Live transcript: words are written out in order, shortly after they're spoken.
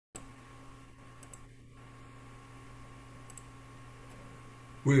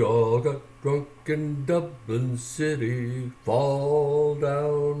We all got drunk in Dublin City, fall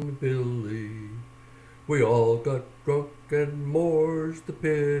down Billy. We all got drunk and more's the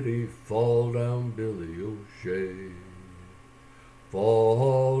pity, fall down Billy O'Shea.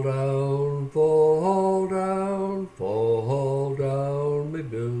 Fall down, fall down, fall down, me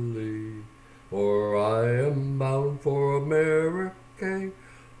Billy, for I am bound for Americay,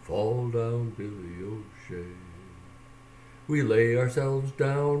 fall down Billy O'Shea. We lay ourselves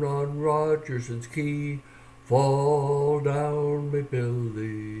down on Rogersons Quay, fall down, me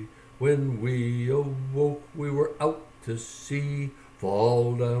Billy. When we awoke, we were out to sea,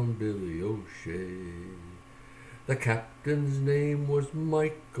 fall down Billy O'Shea. The captain's name was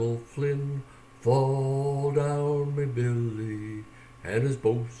Michael Flynn, fall down, me Billy. And his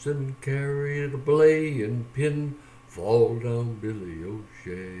bosun carried a belayin pin, fall down Billy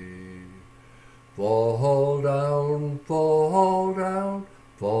O'Shea. Fall down, fall down,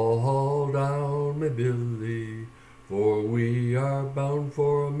 fall down, me Billy, for we are bound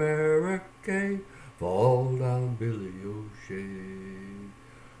for Americay, fall down Billy O'Shea.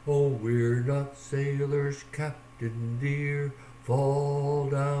 Oh, we're not sailors, Captain dear, fall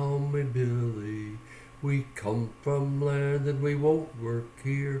down, me Billy, we come from land and we won't work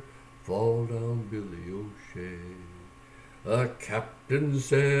here, fall down Billy O'Shea. The captain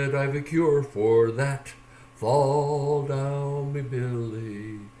said, I've a cure for that. Fall down, me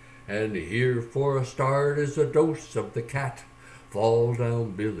Billy. And here for a start is a dose of the cat. Fall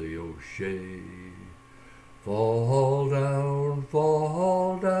down, Billy O'Shea. Fall down,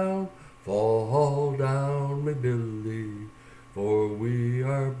 fall down, fall down, me Billy. For we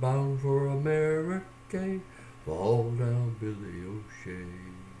are bound for Americay. Fall down, Billy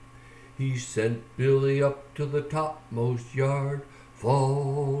O'Shea. He sent Billy up to the topmost yard,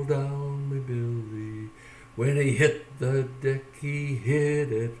 fall down, me Billy. When he hit the deck, he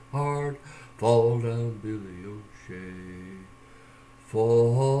hit it hard, fall down, Billy O'Shea.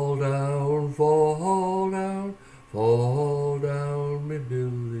 Fall down, fall down, fall down, me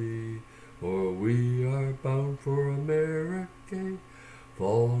Billy, for we are bound for Americay,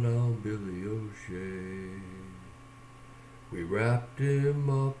 fall down, Billy O'Shea. We wrapped him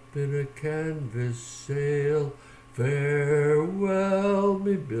up in a canvas sail, farewell,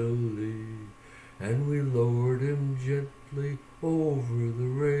 me Billy, and we lowered him gently over the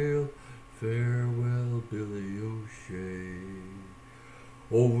rail, farewell, Billy O'Shea.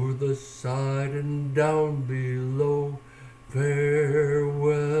 Over the side and down below,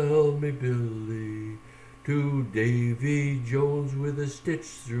 farewell, me Billy, to Davy Jones with a stitch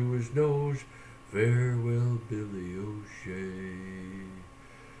through his nose, farewell, Billy O'Shea.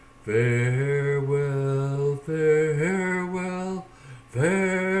 Farewell, farewell,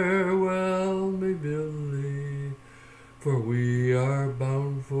 farewell, me Billy, for we are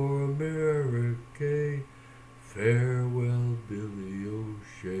bound for Americay, farewell.